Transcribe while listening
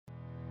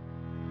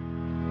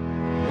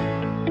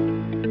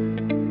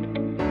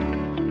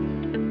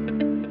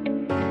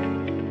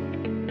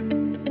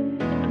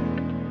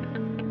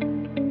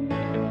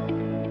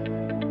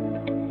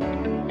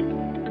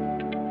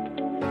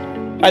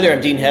Hi there,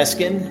 I'm Dean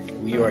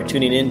Heskin. You are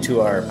tuning in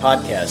to our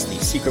podcast,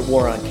 The Secret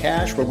War on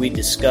Cash, where we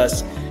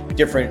discuss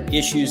different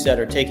issues that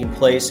are taking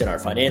place in our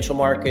financial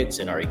markets,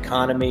 in our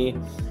economy,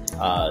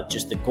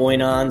 just the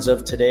going-ons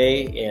of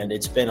today. And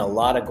it's been a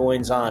lot of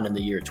goings-on in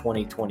the year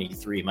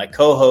 2023. My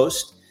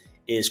co-host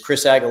is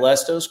Chris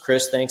Agolestos.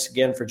 Chris, thanks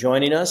again for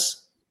joining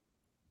us.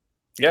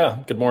 Yeah,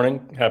 good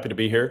morning. Happy to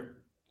be here.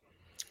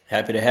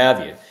 Happy to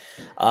have you.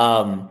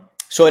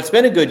 So it's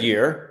been a good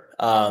year.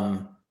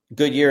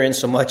 Good year in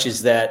so much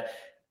as that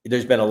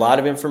there's been a lot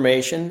of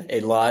information, a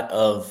lot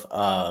of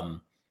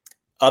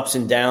ups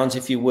and downs,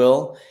 if you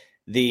will.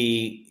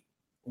 The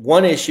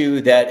one issue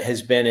that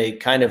has been a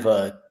kind of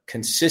a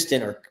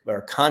consistent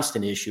or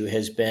constant issue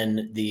has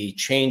been the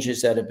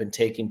changes that have been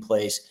taking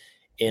place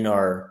in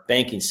our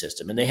banking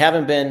system, and they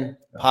haven't been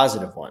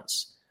positive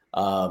ones.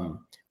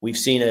 We've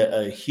seen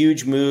a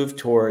huge move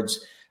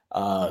towards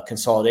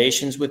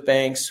consolidations with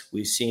banks.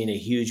 We've seen a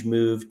huge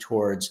move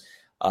towards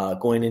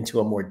going into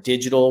a more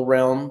digital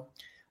realm.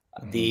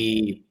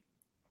 We've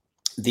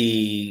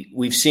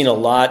seen a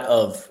lot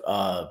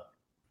of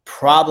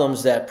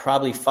problems that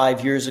probably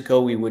 5 years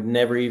ago we would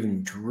never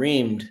even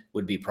dreamed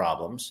would be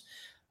problems.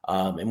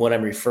 And what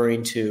I'm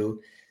referring to,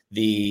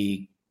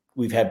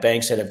 we've had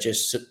banks that have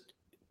just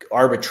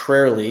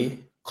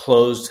arbitrarily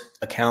closed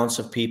accounts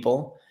of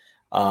people.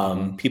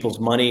 People's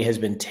money has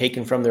been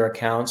taken from their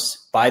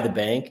accounts by the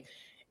bank,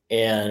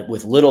 and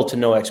with little to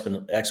no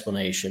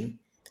explanation.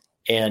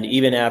 And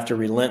even after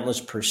relentless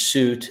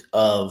pursuit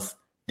of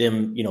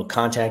them,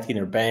 contacting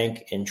their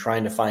bank and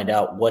trying to find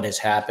out what has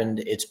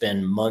happened, it's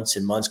been months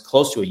and months,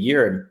 close to a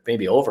year, and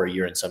maybe over a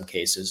year in some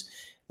cases,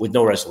 with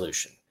no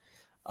resolution.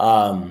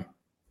 Then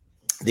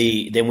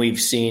we've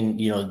seen,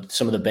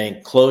 some of the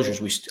bank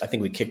closures. I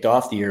think we kicked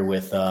off the year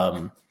with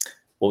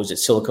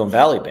Silicon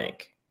Valley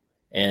Bank,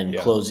 and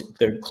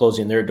they're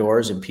closing their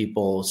doors and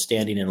people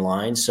standing in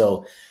line.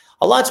 So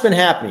a lot's been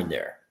happening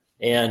there.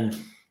 And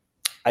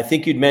I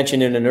think you'd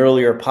mentioned in an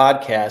earlier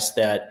podcast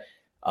that,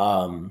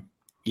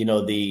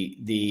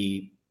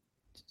 the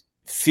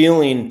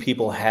feeling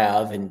people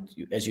have, and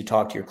as you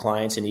talk to your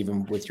clients and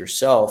even with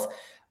yourself,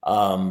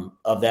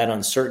 of that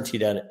uncertainty,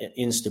 that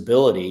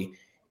instability,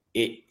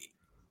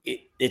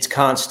 it's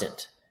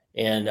constant.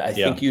 And I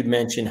think you'd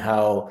mentioned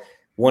how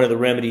one of the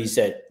remedies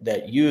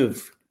that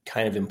you've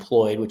kind of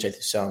employed, which I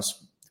think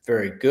sounds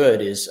very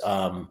good, is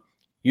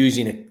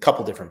using a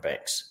couple different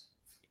banks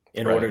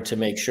in order to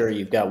make sure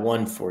you've got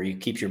one for you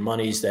keep your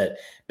monies that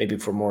maybe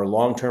for more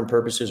long-term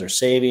purposes or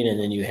saving, and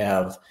then you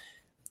have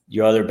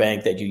your other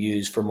bank that you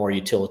use for more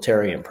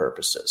utilitarian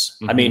purposes.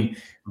 I mean,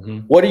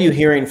 what are you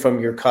hearing from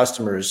your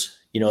customers,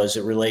 as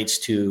it relates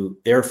to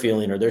their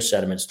feeling or their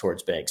sentiments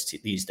towards banks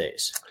these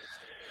days?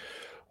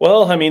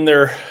 Well, I mean,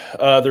 they're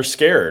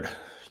scared,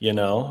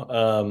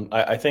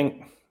 I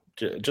think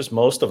just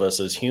most of us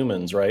as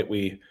humans, right?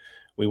 We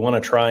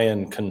want to try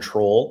and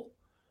control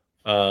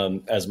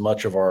as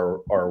much of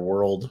our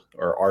world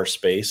or our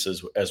space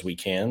as we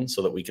can,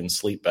 so that we can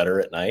sleep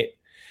better at night.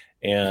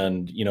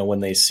 And,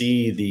 when they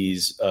see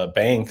these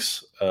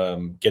banks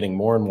getting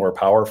more and more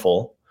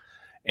powerful,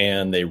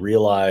 and they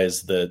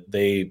realize that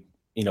they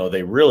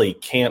really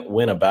can't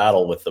win a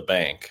battle with the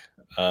bank,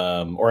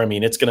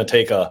 it's going to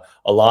take a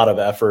lot of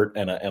effort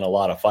and a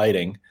lot of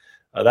fighting.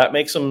 That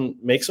makes them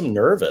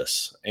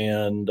nervous,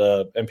 and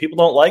people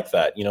don't like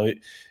that.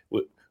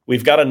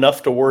 We've got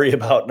enough to worry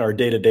about in our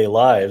day-to-day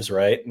lives,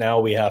 right? Now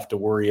we have to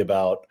worry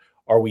about,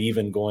 are we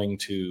even going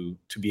to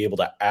be able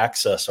to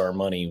access our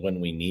money when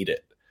we need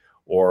it?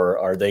 Or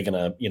are they going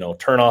to,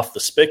 turn off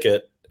the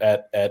spigot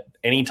at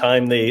any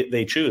time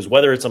they choose,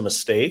 whether it's a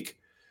mistake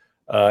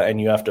and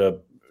you have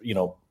to,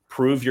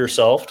 prove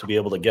yourself to be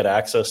able to get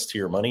access to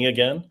your money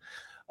again,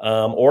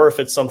 or if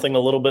it's something a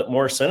little bit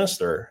more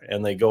sinister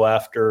and they go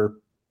after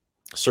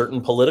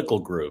certain political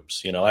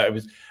groups.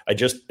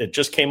 It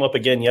just came up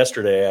again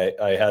yesterday.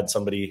 I had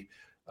somebody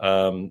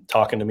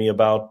talking to me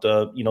about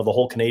the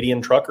whole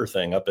Canadian trucker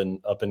thing up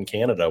in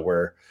Canada,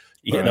 where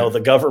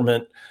the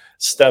government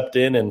stepped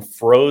in and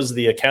froze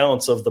the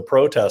accounts of the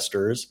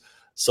protesters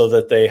so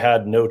that they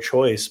had no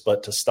choice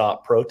but to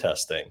stop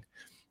protesting.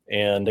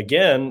 And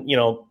again,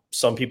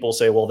 some people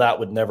say, well, that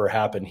would never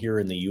happen here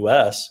in the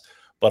US,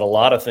 but a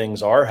lot of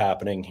things are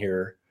happening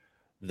here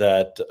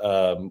that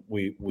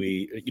we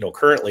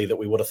currently that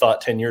we would have thought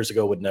 10 years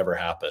ago would never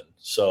happen.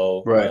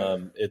 So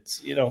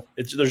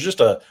there's just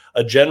a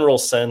general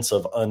sense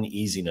of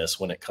uneasiness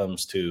when it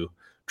comes to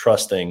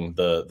trusting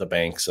the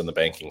banks and the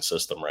banking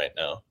system right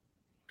now.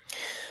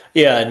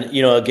 Yeah. And,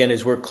 again,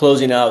 as we're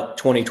closing out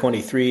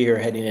 2023 or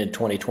heading into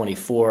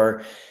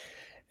 2024,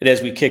 and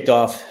as we kicked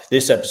off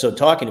this episode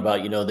talking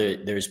about,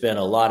 there's been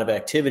a lot of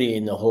activity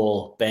in the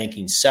whole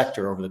banking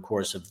sector over the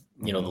course of,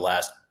 the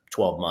last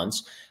 12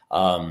 months.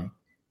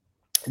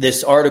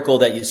 This article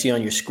that you see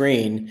on your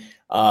screen,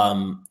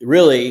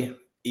 really,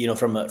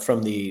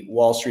 from the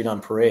Wall Street on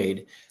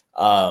Parade,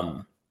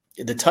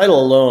 the title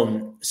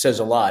alone says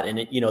a lot.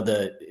 And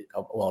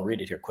I'll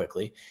read it here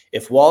quickly.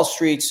 If Wall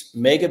Street's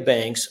mega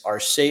banks are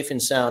safe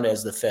and sound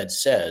as the Fed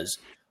says,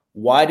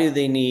 why do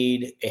they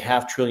need a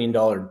 $500 billion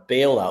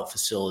bailout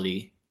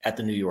facility at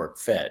the New York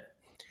Fed?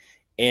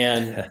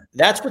 And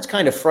that's what's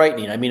kind of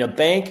frightening. I mean, a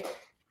bank,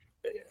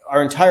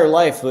 our entire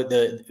life,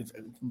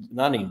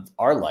 not even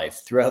our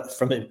life, throughout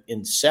from the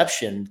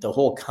inception, the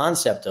whole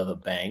concept of a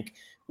bank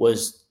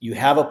was you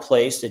have a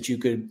place that you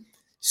could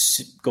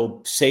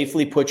go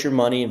safely put your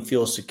money and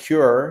feel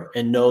secure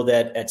and know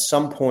that at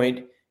some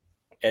point,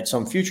 at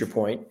some future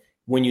point,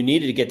 when you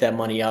needed to get that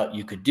money out,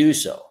 you could do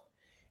so.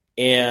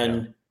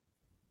 And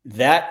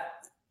that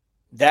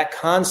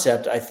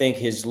concept, I think,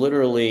 has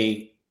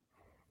literally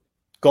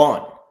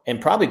gone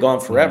and probably gone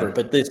forever.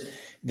 But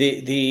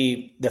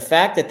the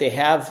fact that they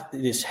have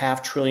this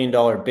 $500 billion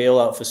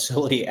bailout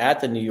facility at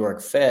the New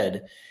York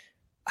Fed,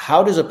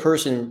 how does a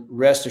person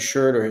rest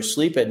assured or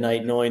sleep at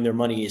night knowing their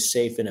money is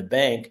safe in a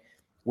bank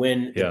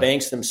when the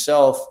banks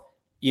themselves,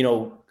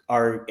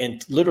 are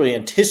literally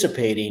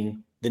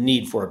anticipating the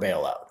need for a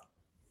bailout?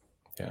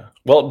 Yeah.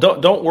 Well,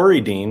 don't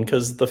worry, Dean,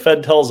 because the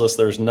Fed tells us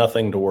there's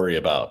nothing to worry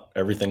about.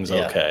 Everything's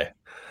okay.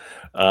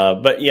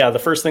 But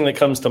the first thing that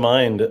comes to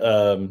mind,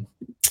 I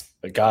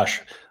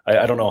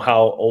don't know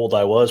how old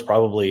I was,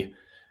 probably,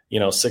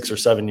 6 or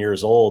 7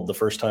 years old, the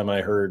first time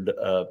I heard,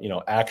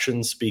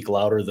 actions speak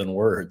louder than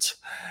words.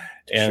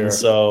 And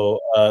so,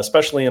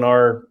 especially in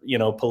our,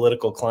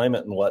 political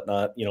climate and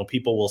whatnot,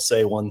 people will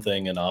say one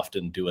thing and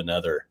often do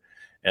another.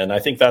 And I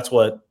think that's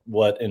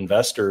what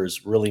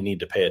investors really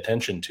need to pay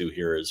attention to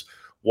here is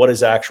what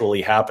is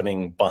actually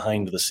happening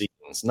behind the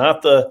scenes,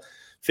 not the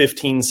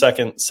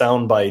 15-second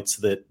sound bites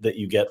that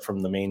you get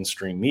from the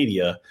mainstream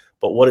media,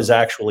 but what is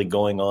actually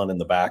going on in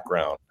the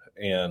background,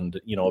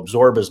 and,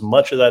 absorb as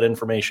much of that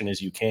information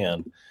as you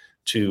can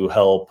to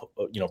help,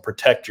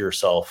 protect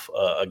yourself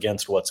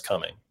against what's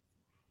coming.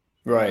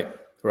 Right.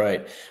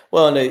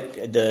 Well,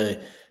 and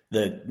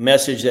the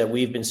message that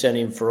we've been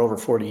sending for over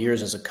 40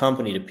 years as a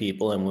company to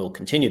people, and we'll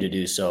continue to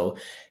do so,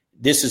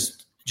 this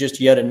is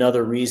just yet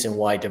another reason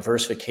why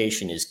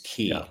diversification is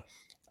key.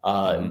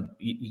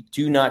 You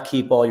do not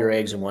keep all your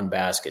eggs in one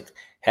basket.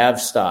 Have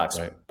stocks,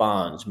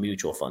 bonds,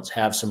 mutual funds,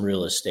 have some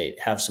real estate,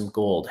 have some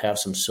gold, have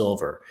some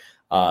silver.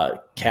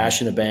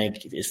 Cash in a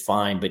bank is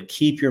fine, but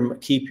keep your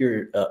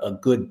a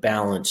good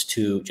balance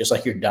to, just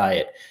like your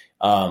diet.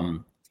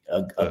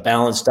 A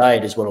balanced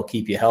diet is what will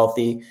keep you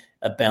healthy.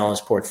 A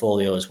balanced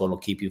portfolio is what will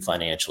keep you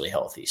financially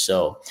healthy.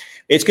 So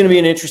it's going to be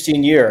an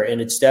interesting year, and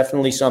it's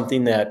definitely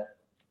something that,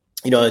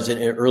 as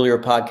in an earlier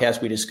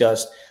podcast we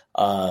discussed,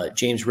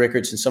 James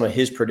Rickards and some of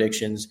his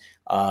predictions,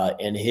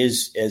 and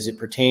as it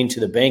pertained to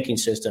the banking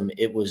system,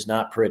 it was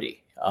not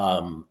pretty.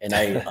 And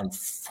I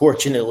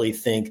unfortunately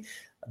think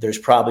there's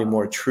probably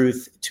more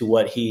truth to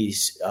what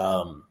he's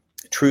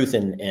truth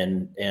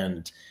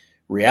and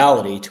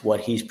reality to what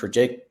he's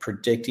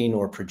predicting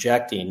or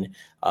projecting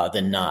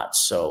than not.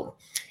 So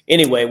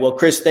anyway, well,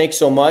 Chris, thanks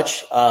so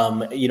much.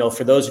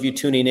 For those of you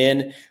tuning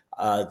in,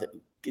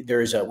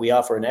 we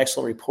offer an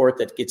excellent report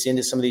that gets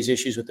into some of these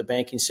issues with the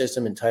banking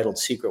system entitled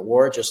Secret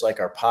War, just like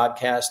our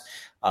podcast.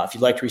 If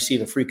you'd like to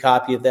receive a free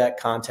copy of that,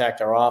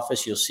 contact our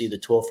office. You'll see the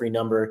toll-free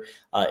number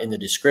in the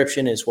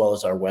description as well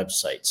as our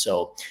website.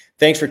 So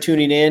thanks for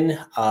tuning in.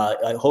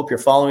 I hope you're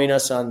following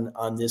us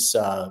on this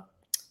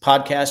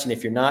podcast. And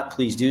if you're not,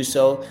 please do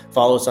so.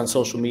 Follow us on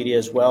social media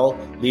as well.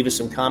 Leave us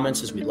some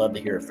comments, as we'd love to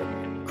hear from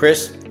you.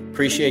 Chris,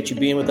 appreciate you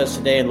being with us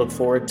today and look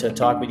forward to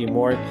talking with you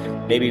more,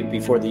 maybe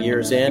before the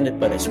year's end,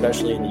 but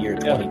especially in the year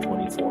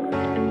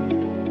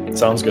 2024.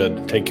 Sounds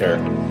good. Take care.